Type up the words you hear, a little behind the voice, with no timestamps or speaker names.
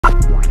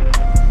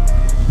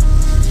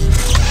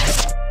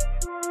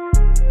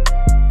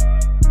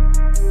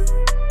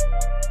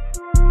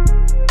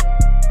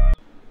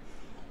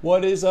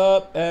What is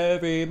up,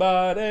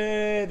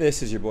 everybody?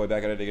 This is your boy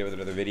back at it again with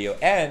another video.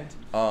 And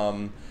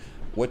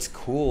what's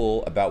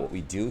cool about what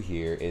we do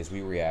here is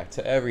we react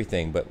to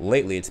everything, but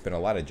lately it's been a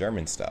lot of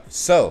German stuff.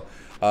 So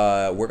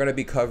we're going to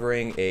be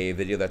covering a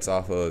video that's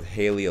off of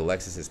Haley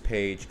Alexis's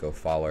page. Go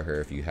follow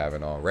her if you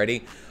haven't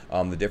already.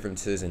 The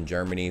differences in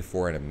Germany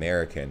for an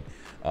American.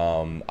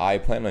 I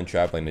plan on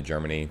traveling to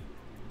Germany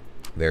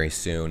very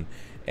soon,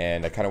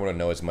 and I kind of want to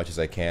know as much as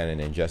I can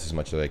and ingest as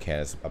much as I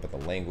can about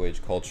the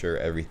language, culture,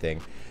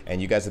 everything. And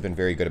you guys have been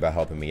very good about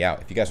helping me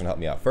out. If you guys want to help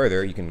me out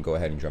further, you can go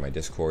ahead and join my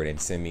Discord and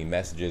send me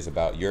messages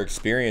about your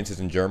experiences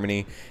in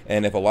Germany.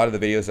 And if a lot of the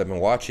videos I've been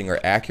watching are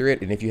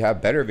accurate, and if you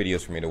have better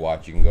videos for me to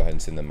watch, you can go ahead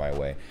and send them my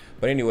way.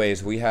 But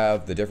anyways, we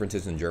have the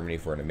differences in Germany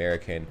for an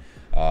American,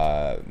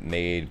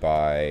 made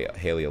by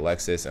Haley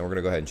Alexis, and we're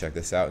gonna go ahead and check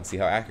this out and see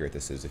how accurate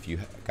this is. If you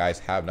guys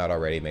have not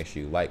already, make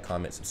sure you like,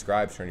 comment,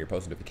 subscribe, turn on your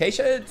post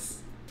notifications.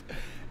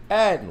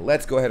 And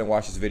let's go ahead and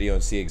watch this video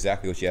and see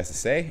exactly what she has to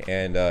say,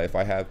 and if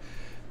I have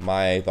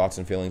my thoughts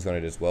and feelings on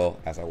it as well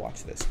as I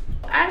watch this.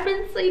 I've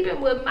been sleeping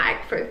with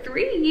Mike for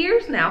 3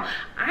 years now.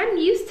 I'm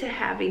used to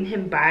having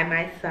him by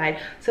my side.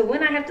 So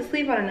when I have to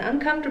sleep on an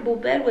uncomfortable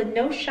bed with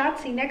no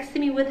Shotzi next to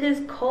me with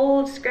his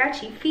cold,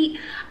 scratchy feet,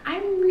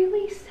 I'm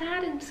really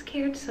sad and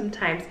scared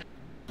sometimes.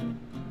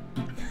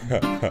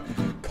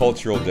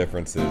 Cultural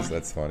differences,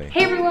 that's funny.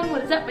 Hey everyone,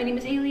 what is up? My name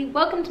is Haley.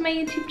 Welcome to my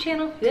YouTube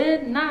channel.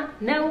 Did not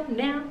know,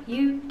 now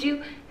you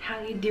do. How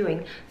you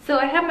doing? So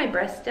I have my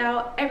breasts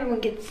out.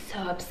 Everyone gets so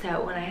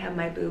upset when I have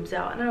my boobs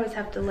out, and I always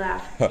have to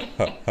laugh.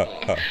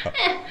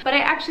 But I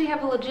actually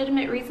have a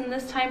legitimate reason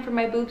this time for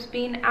my boobs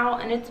being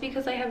out, and it's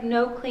because I have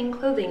no clean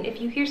clothing.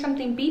 If you hear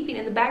something beeping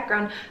in the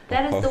background,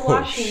 that is the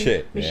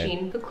washing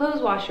machine. Man. The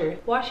clothes washer,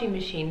 washing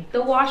machine,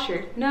 the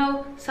washer,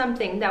 no,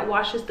 something that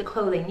washes the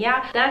clothing.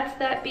 Yeah, that's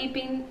that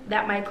beeping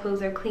that my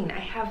clothes are clean. I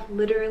have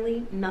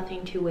literally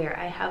nothing to wear.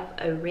 I have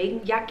a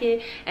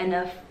Regenjacke and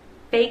a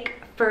fake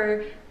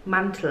fur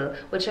mantle,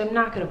 which I'm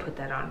not going to put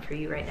that on for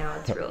you right now.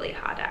 It's really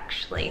hot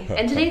actually.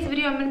 In today's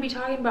video I'm going to be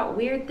talking about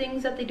weird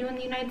things that they do in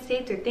the United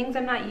States or things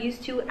I'm not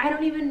used to. I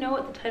don't even know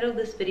what the title of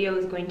this video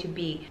is going to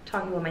be.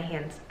 Talking with my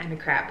hands, I'm a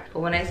crap.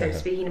 But when I start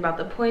speaking about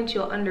the points,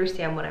 you'll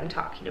understand what I'm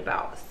talking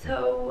about.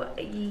 So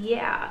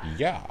yeah.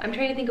 I'm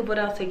trying to think of what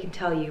else I can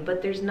tell you,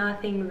 but there's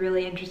nothing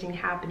really interesting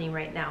happening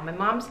right now. My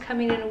mom's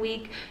coming in a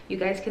week. You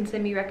guys can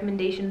send me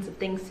recommendations of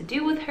things to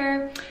do with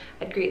her.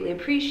 I'd greatly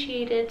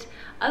appreciate it.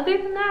 Other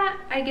than that,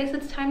 I guess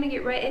it's time to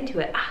get right into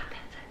it.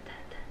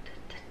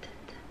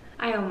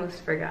 I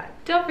almost forgot.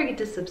 Don't forget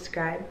to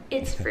subscribe.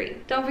 It's free.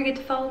 Don't forget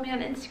to follow me on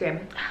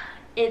Instagram.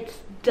 It's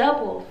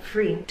double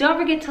free. Don't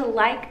forget to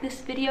like this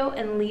video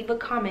and leave a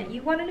comment.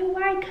 You want to know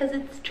why? Because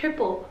it's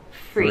triple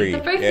free. The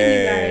first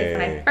thing, you guys,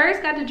 when I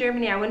first got to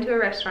Germany, I went to a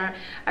restaurant.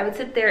 I would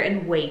sit there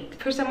and wait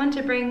for someone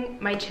to bring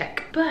my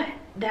check. But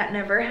that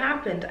never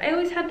happened. I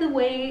always had to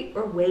wait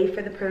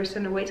for the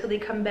person or wait till they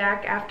come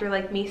back after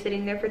like me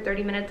sitting there for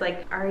 30 minutes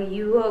like, are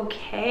you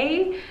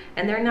okay?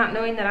 And they're not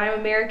knowing that I'm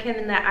American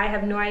and that I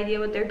have no idea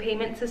what their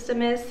payment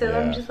system is. So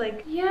I'm just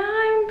like, yeah,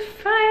 I'm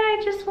fine.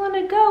 I just want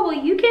to go. Well,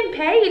 you can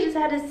pay. You just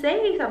had to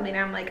say something.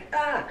 I'm like,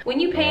 ah. When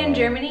you pay in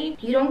Germany,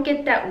 you don't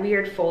get that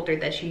weird folder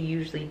that you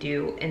usually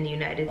do in the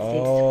United States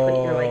to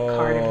put your like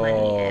card and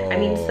money in. I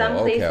mean, some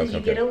places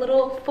you get a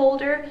little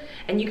folder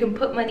and you can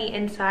put money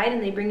inside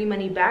and they bring you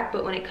money back.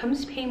 But when it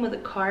comes to paying with a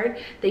card,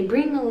 they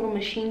bring a little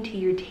machine to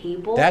your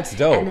table. That's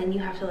dope. And then you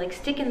have to like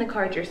stick in the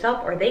card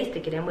yourself, or they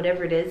stick it in,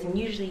 whatever it is. And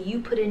usually you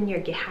put in your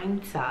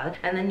Geheimzahl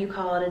and then you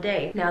call it a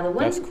day. Now the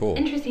one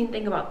interesting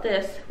thing about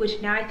this, which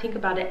now I think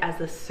about it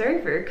as a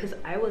server, because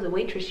I was a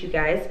waitress, you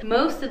guys.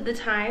 Most of the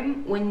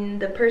time when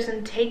the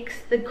person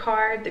takes the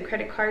card, the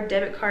credit card,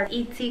 debit card,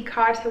 EC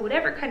card, so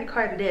whatever kind of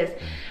card it is,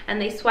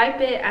 and they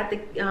swipe it at the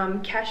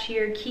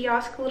cashier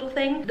kiosk little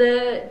thing,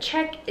 the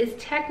check is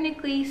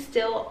technically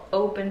still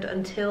opened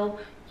until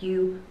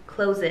you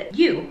close it.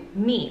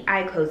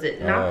 I close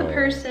it, not the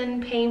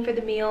person paying for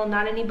the meal,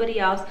 not anybody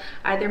else,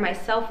 either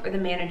myself or the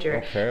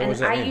manager.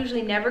 And I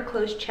usually never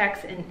close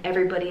checks, and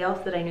everybody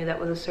else that I knew that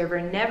was a server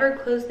never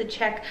closed the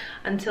check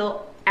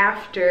until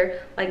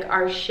after like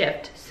our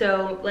shift.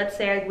 So let's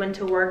say I went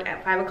to work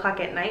at 5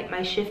 o'clock at night,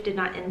 my shift did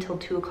not end until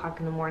 2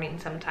 o'clock in the morning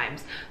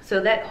sometimes. So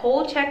that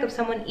whole check of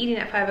someone eating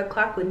at 5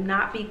 o'clock would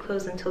not be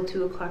closed until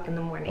 2 o'clock in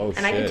the morning.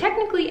 And I could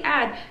technically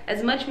add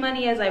as much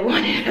money as I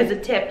wanted as a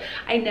tip.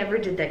 I never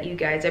did that, you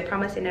guys. I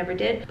promise I never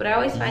did. But I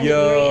always find it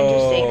very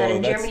interesting that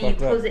in Germany you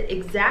close it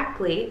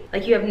exactly,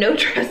 like you have no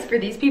trust for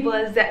these people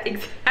as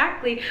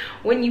exactly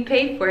when you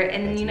pay for it.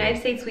 And in the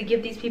United States, we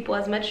give these people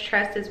as much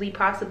trust as we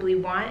possibly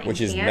want, which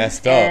is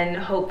messed up. And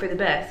hope for the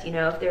best. You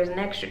know, if there's an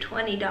extra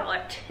 $20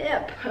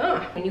 tip,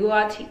 when you go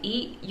out to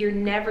eat, you're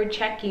never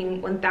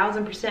checking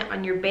 1000%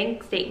 on your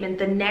bank statement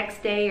the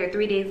next day or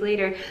 3 days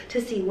later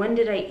to see when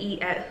did I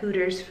eat at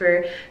Hooters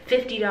for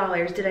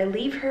 $50. Did I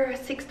leave her a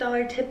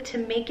 $6 tip to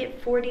make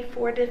it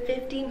 44 to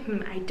 50?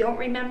 I don't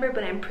remember,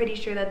 but I'm pretty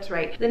sure that's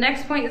right. The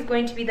next point is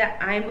going to be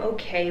that I'm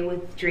okay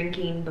with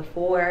drinking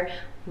before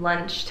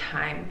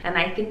lunchtime. And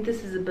I think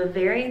this is a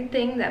Bavarian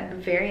thing, that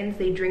Bavarians,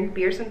 they drink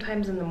beer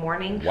sometimes in the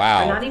morning.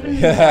 Wow. Or not even in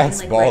the morning, That's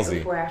like ballsy. right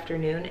before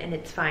afternoon, and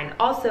it's fine.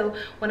 Also,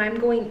 when I'm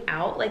going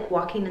out, like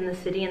walking in the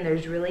city and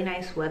there's really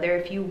nice weather,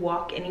 if you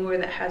walk anywhere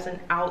that has an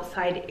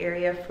outside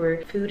area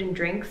for food and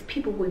drinks,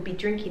 people would be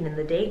drinking in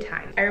the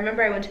daytime. I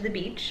remember I went to the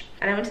beach,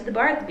 and I went to the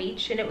bar at the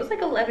beach, and it was like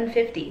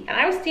 11:50. And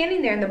I was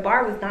standing there and the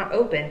bar was not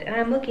opened, and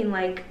I'm looking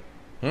like,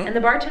 and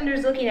the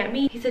bartender's looking at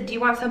me. He said, "Do you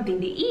want something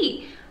to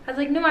eat?" I was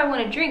like, "No, I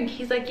want a drink."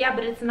 He's like, "Yeah,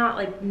 but it's not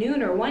like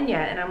noon or 1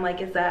 yet." And I'm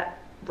like, "Is that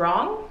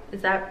wrong?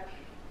 Is that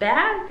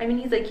bad?" I mean,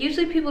 he's like,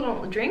 "Usually people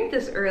don't drink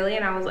this early."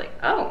 And I was like,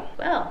 "Oh,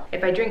 well,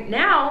 if I drink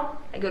now,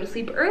 I go to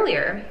sleep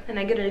earlier and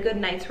I get a good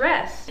night's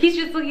rest." He's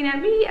just looking at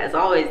me, as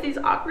always, these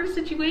awkward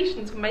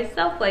situations with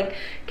myself, like,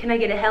 "Can I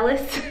get a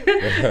Hellas?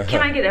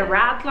 Can I get a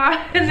Radler?"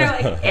 And they're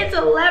like, "It's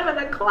 11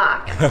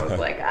 o'clock. And I was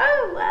like,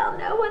 "Oh, well,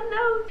 no one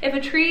knows. If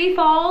a tree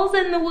falls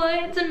in the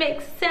woods and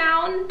makes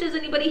sound, does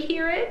anybody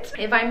hear it?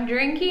 If I'm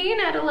drinking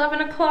at 11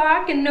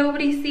 o'clock and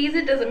nobody sees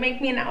it, does it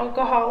make me an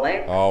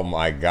alcoholic?" Oh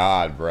my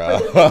God, bro. Or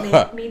does it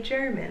make me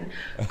German?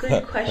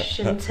 Good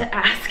question to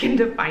ask and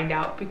to find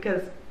out,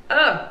 because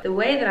the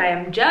way that I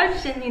am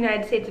judged in the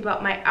United States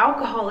about my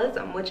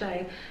alcoholism, which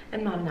I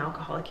am not an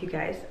alcoholic, you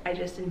guys. I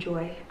just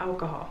enjoy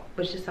alcohol,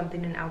 which is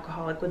something an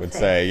alcoholic would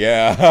say.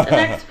 Yeah. The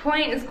next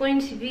point is going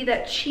to be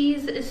that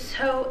cheese is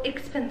so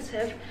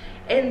expensive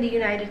in the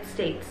United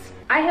States.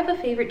 I have a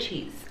favorite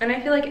cheese, and I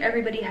feel like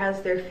everybody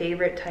has their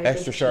favorite type of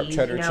cheese. Extra sharp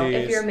cheddar you know,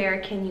 cheese. If you're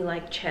American, you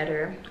like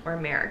cheddar or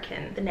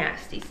American, the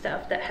nasty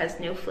stuff that has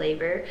no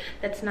flavor,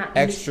 that's not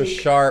Extra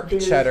mystic, sharp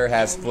Viz, cheddar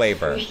has and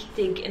flavor.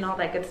 Fruchtig and all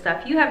that good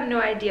stuff. You have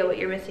no idea what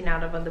you're missing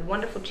out on the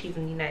wonderful cheese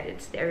in the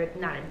United States, or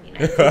not in the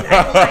United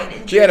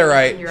States. She had it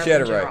right. In Europe She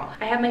had in it right. general.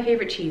 I have my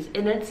favorite cheese,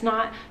 and it's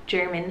not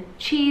German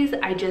cheese.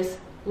 I just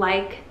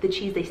like the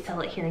cheese they sell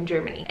it here in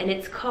Germany, and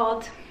it's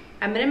called,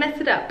 I'm gonna mess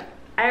it up.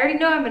 I already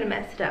know I'm gonna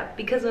mess it up,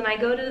 because when I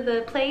go to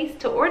the place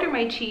to order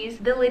my cheese,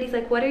 the lady's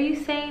like, "What are you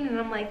saying?" And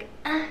I'm like,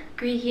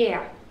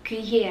 Gruyere,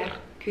 Gruyere,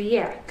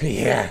 Gruyere.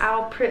 Gruyere.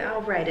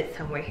 I'll write it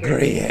somewhere here. Gruyere,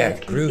 So you guys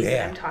can see what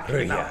Gruyere, I'm talking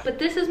Gruyere. about. But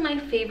this is my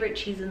favorite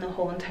cheese in the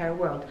whole entire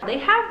world. They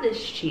have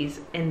this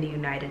cheese in the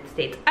United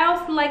States. I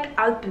also like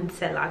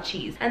Alpenseller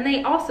cheese, and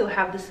they also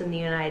have this in the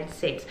United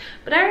States.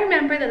 But I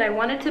remember that I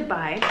wanted to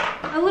buy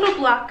a little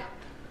block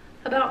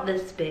about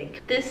this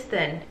big, this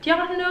thin. Do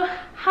y'all know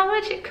how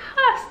much it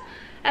costs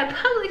at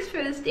Publix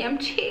for this damn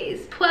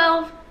cheese?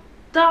 $12.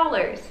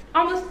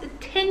 Almost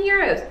 10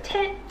 euros.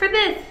 10 for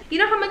this. You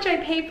know how much I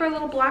pay for a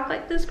little block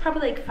like this?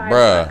 Probably like $5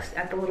 Bruh.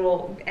 at the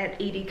little, at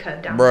 80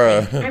 cut down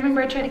Bruh. the lane. I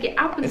remember I tried to get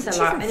Isn't she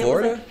Alpenseller, from and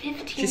Florida? it was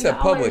like $15. She said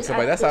Publix. I'm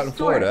like, that's out in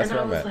Florida. That's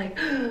and where I'm I at.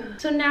 was like,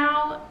 so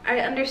now I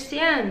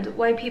understand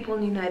why people in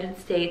the United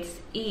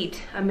States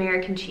eat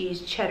American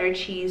cheese, cheddar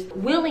cheese,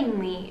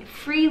 willingly,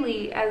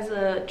 freely, as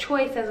a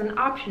choice, as an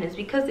option, is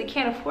because they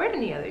can't afford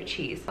any other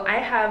cheese. I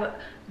have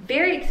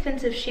very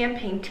expensive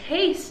champagne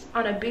taste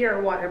on a beer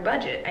or water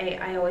budget.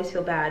 I always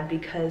feel bad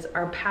because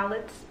our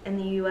palates in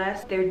the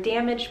US, they're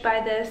damaged by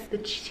this. The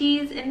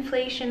cheese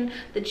inflation,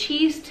 the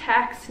cheese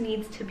tax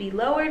needs to be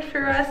lowered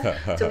for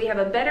us so we have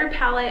a better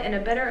palate and a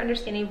better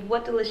understanding of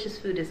what delicious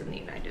food is in the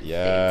United States.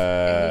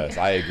 Yes,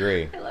 I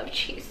agree. I love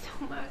cheese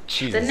so much.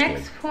 Cheese The is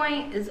next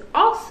point is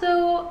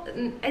also,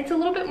 it's a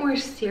little bit more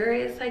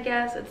serious, I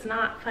guess. It's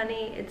not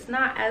funny. It's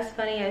not as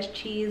funny as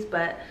cheese,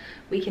 but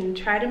we can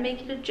try to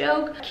make it a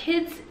joke.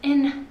 Kids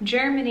in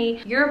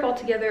Germany, Europe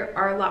altogether,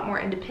 are a lot more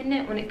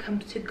independent when it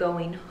comes to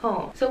going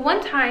home. So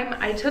one time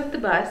I took the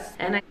bus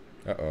and I...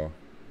 Uh-oh.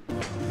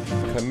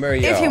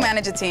 If you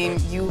manage a team,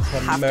 you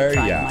have to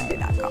try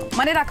Monday.com.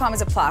 Monday.com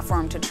is a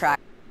platform to track.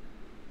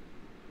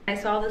 I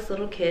saw this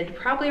little kid,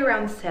 probably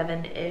around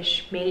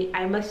 7-ish.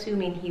 I'm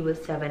assuming he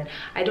was 7.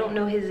 I don't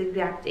know his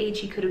exact age.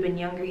 He could have been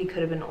younger, he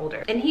could have been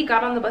older. And he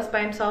got on the bus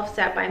by himself,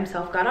 sat by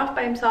himself, got off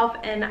by himself,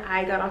 and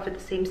I got off at the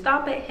same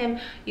stop at him.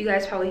 You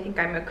guys probably think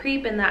I'm a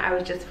creep and that I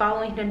was just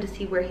following him to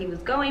see where he was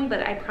going,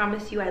 but I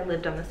promise you I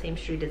lived on the same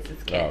street as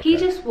this kid. Oh, okay. He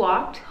just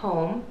walked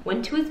home,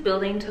 went to his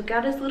building, took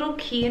out his little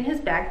key in his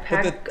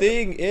backpack. But the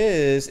thing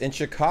is, in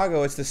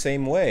Chicago, it's the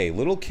same way.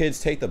 Little kids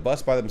take the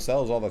bus by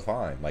themselves all the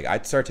time. Like, I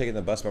started taking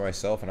the bus by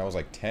myself when I was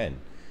like 10.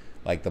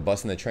 Like the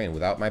bus and the train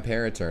without my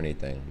parents or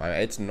anything.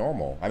 It's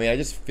normal. I mean, I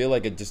just feel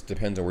like it just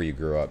depends on where you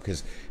grew up.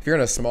 Because if you're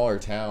in a smaller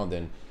town,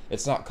 then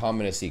it's not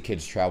common to see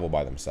kids travel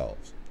by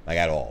themselves. Like,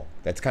 at all.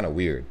 That's kind of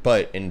weird.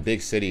 But in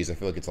big cities, I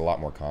feel like it's a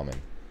lot more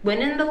common.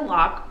 Went in the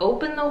lock,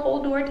 opened the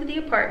whole door to the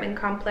apartment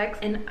complex,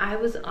 and I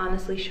was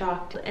honestly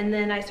shocked. And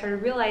then I started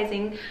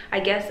realizing,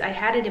 I guess I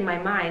had it in my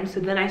mind, so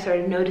then I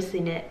started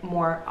noticing it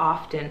more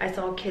often. I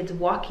saw kids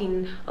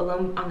walking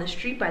alone on the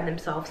street by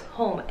themselves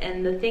home.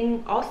 And the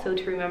thing also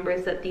to remember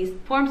is that these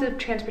forms of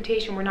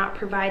transportation were not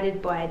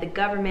provided by the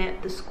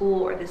government, the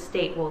school, or the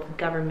state. Well, the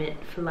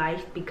government for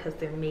life, because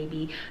they're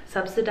maybe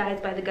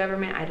subsidized by the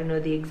government. I don't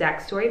know the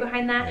exact story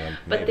behind that, Yeah,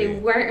 but they maybe.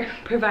 weren't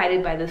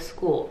provided by the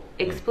school.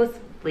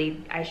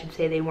 I should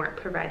say, they weren't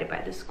provided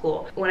by the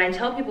school. When I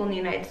tell people in the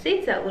United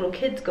States that little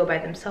kids go by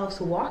themselves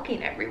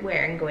walking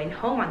everywhere and going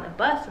home on the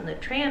bus and the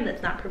tram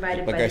that's not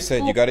provided by the school.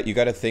 Like I said, you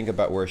got to think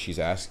about where she's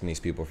asking these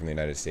people from the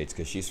United States,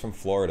 because she's from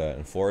Florida,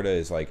 and Florida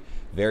is like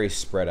very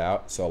spread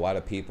out. So a lot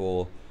of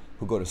people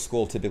who go to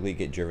school typically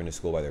get driven to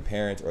school by their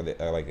parents, or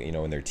like, you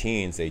know, in their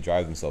teens they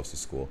drive themselves to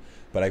school.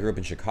 But I grew up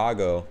in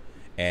Chicago,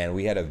 and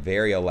we had a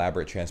very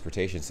elaborate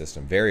transportation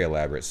system, very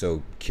elaborate.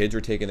 So kids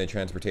were taking the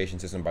transportation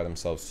system by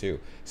themselves too.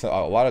 So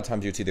a lot of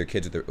times you'd see their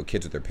kids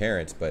with their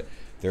parents, but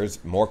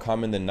there's more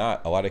common than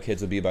not, a lot of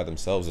kids will be by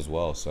themselves as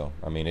well. So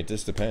I mean, it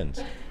just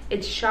depends.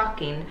 It's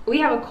shocking. We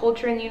have a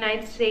culture in the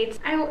United States.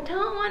 I don't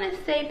want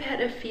to say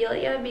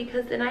pedophilia,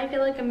 because then I feel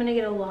like I'm gonna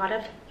get a lot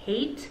of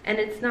hate, and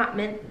it's not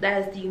meant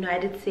as the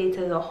United States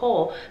as a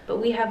whole,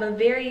 but we have a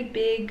very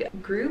big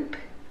group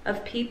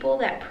of people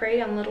that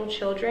prey on little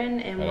children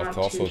and want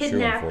to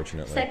kidnap,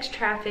 sex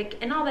traffic,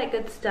 and all that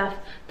good stuff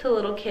to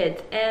little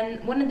kids.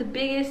 And one of the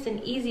biggest and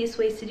easiest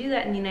ways to do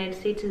that in the United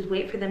States is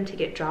wait for them to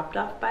get dropped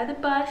off by the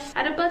bus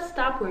at a bus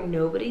stop where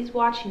nobody's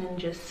watching, and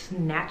just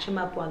snatch them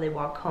up while they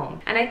walk home.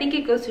 And I think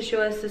it goes to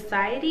show us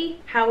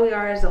society, how we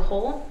are as a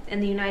whole. In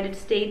the United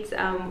States,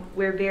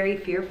 we're very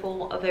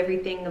fearful of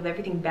everything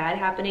bad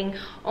happening,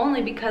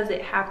 only because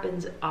it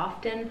happens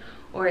often,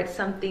 or it's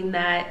something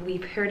that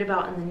we've heard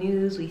about in the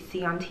news, we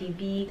see on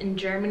TV. In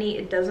Germany,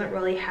 it doesn't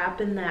really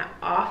happen that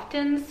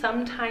often.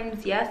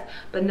 Sometimes, yes,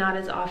 but not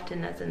as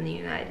often as in the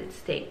United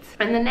States.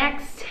 And the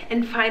next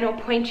and final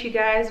point, you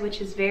guys, which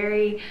is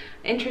very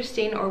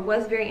interesting, or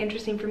was very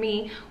interesting for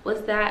me,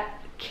 was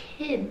that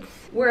kids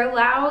were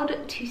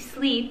allowed to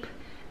sleep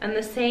in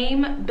the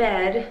same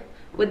bed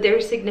with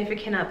their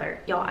significant other.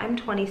 Y'all, I'm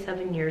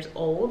 27 years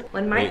old.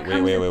 When my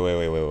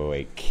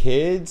wait.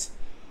 Kids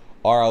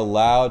are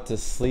allowed to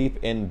sleep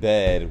in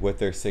bed with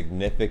their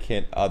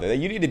significant other.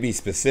 You need to be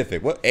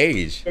specific. What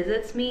age?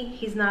 Visits me,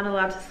 he's not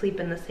allowed to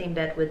sleep in the same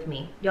bed with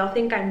me. Y'all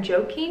think I'm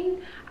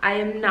joking? I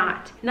am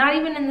not. Not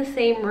even in the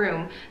same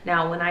room.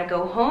 Now, when I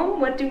go home,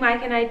 what do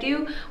Mike and I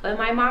do? When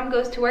my mom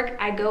goes to work,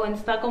 I go and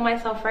snuggle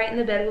myself right in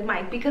the bed with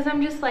Mike, because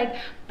I'm just like,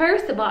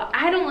 first of all,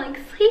 I don't like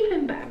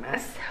sleeping by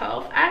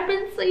myself. I've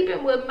been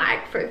sleeping with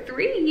Mike for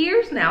 3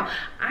 years now.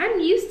 I'm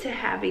used to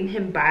having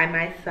him by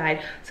my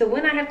side. So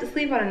when I have to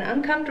sleep on an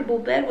uncomfortable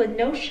bed with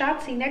no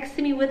Shotzi next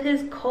to me with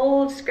his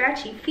cold,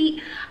 scratchy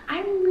feet,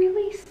 I'm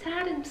really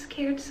sad and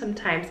scared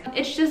sometimes.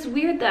 It's just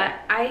weird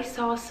that I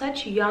saw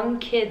such young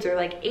kids, or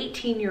like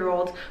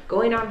 18-year-olds,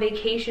 going on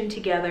vacation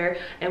together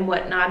and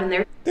whatnot, and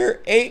they're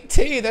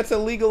 18. That's a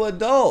legal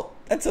adult.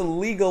 That's a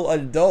legal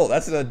adult.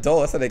 That's an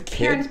adult. That's not a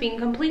kid. Parents being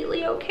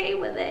completely okay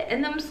with it,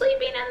 and them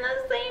sleeping in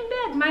the same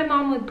bed. My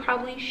mom would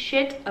probably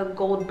shit a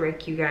gold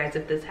brick, you guys,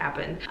 if this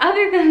happened.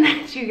 Other than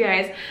that, you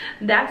guys,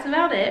 that's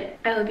about it.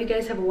 I hope you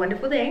guys have a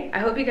wonderful day. I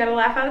hope you got a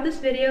laugh out of this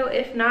video.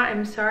 If not,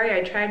 I'm sorry.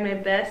 I tried my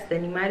best.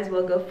 Then you might as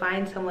well go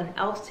find someone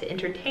else to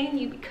entertain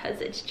you,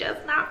 because it's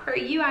just not for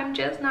you. I'm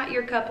just not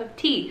your cup of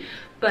tea.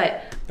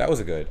 But that was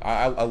a good.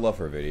 I love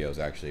her videos,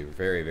 actually.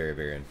 Very, very,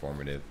 very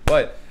informative.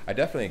 But I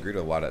definitely agreed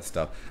with a lot of that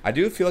stuff. I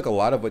do feel like a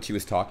lot of what she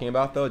was talking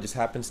about, though, just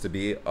happens to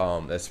be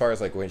as far as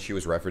like when she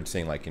was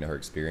referencing, like, you know, her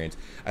experience.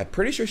 I'm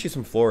pretty sure she's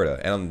from Florida,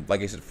 and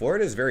like I said,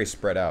 Florida is very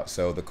spread out.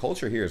 So the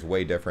culture here is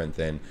way different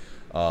than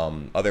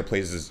other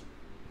places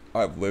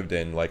I've lived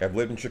in. Like, I've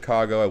lived in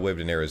Chicago, I've lived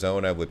in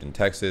Arizona, I've lived in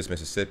Texas,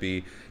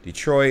 Mississippi,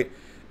 Detroit,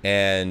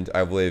 and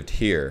I've lived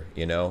here,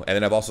 you know. And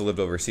then I've also lived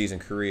overseas in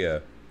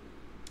Korea.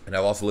 And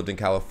I've also lived in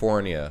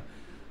California.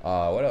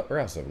 Where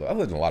else have I lived? I've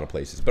lived in a lot of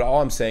places. But all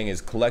I'm saying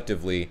is,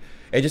 collectively,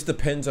 it just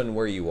depends on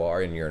where you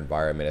are in your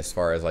environment, as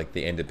far as like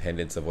the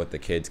independence of what the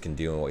kids can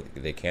do and what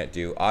they can't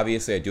do.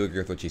 Obviously, I do agree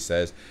with what she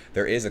says.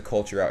 There is a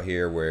culture out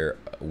here where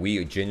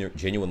we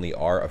genuinely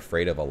are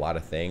afraid of a lot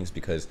of things,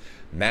 because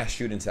mass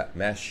shootings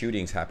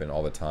happen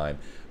all the time.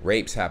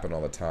 Rapes happen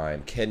all the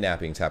time.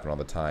 Kidnappings happen all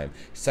the time.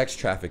 Sex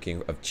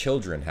trafficking of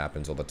children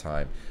happens all the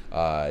time.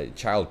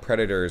 Child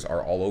predators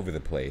are all over the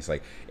place.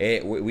 Like,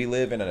 we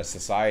live in a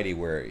society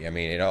where, I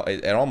mean,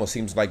 it almost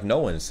seems like no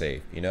one's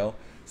safe, you know?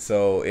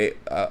 So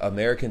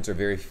Americans are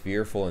very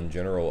fearful in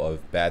general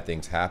of bad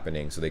things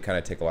happening. So they kind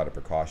of take a lot of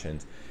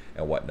precautions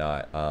and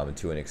whatnot,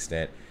 to an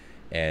extent.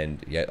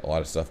 And yet a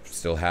lot of stuff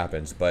still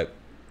happens. But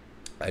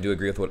I do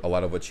agree with a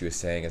lot of what she was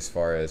saying, as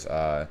far as,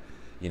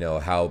 you know,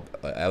 how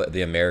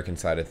the American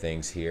side of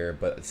things here.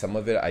 But some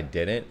of it I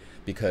didn't,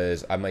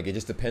 because I'm like, it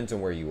just depends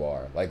on where you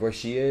are. Like where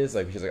she is,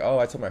 like she's like, oh,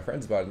 I told my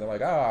friends about it, and they're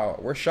like, oh,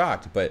 we're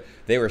shocked. But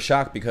they were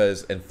shocked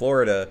because in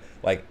Florida,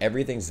 like,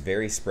 everything's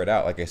very spread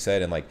out, like I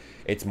said, and like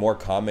it's more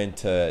common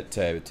to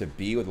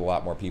be with a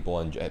lot more people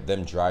and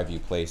them drive you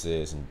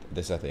places and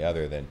this, that, the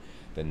other than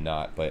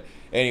not. But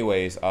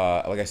anyways,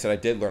 like I said, I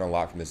did learn a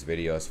lot from this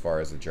video as far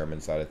as the German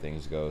side of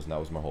things goes, and that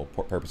was my whole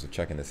purpose of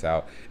checking this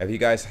out. If you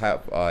guys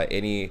have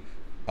any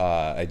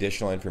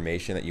additional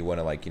information that you want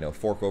to, like, you know,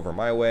 fork over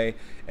my way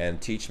and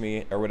teach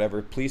me or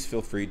whatever, please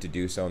feel free to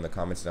do so in the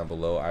comments down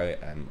below. I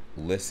am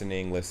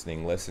listening,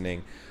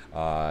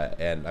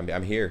 and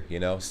I'm here, you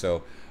know.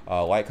 So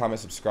like, comment,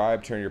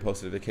 subscribe, turn your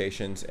post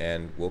notifications,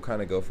 and we'll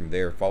kind of go from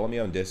there. Follow me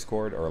on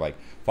Discord, or like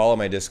follow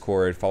my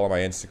Discord, follow my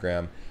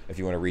Instagram if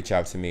you want to reach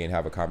out to me and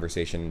have a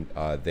conversation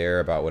there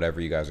about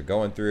whatever you guys are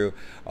going through,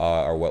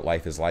 or what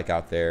life is like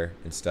out there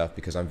and stuff,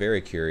 because I'm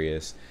very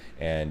curious.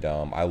 And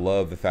I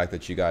love the fact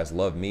that you guys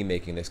love me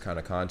making this kind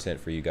of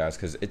content for you guys,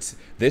 because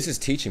this is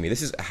teaching me.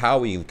 This is how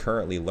we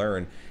currently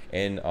learn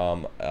in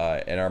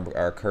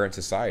our current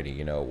society.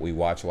 You know, we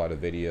watch a lot of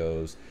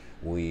videos,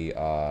 we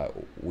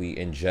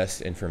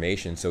ingest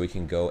information so we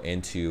can go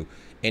into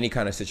any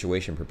kind of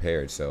situation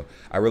prepared. So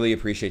I really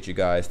appreciate you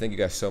guys. Thank you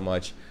guys so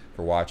much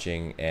for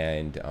watching,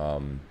 and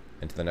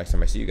until the next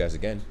time I see you guys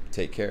again,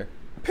 take care.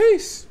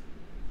 Peace.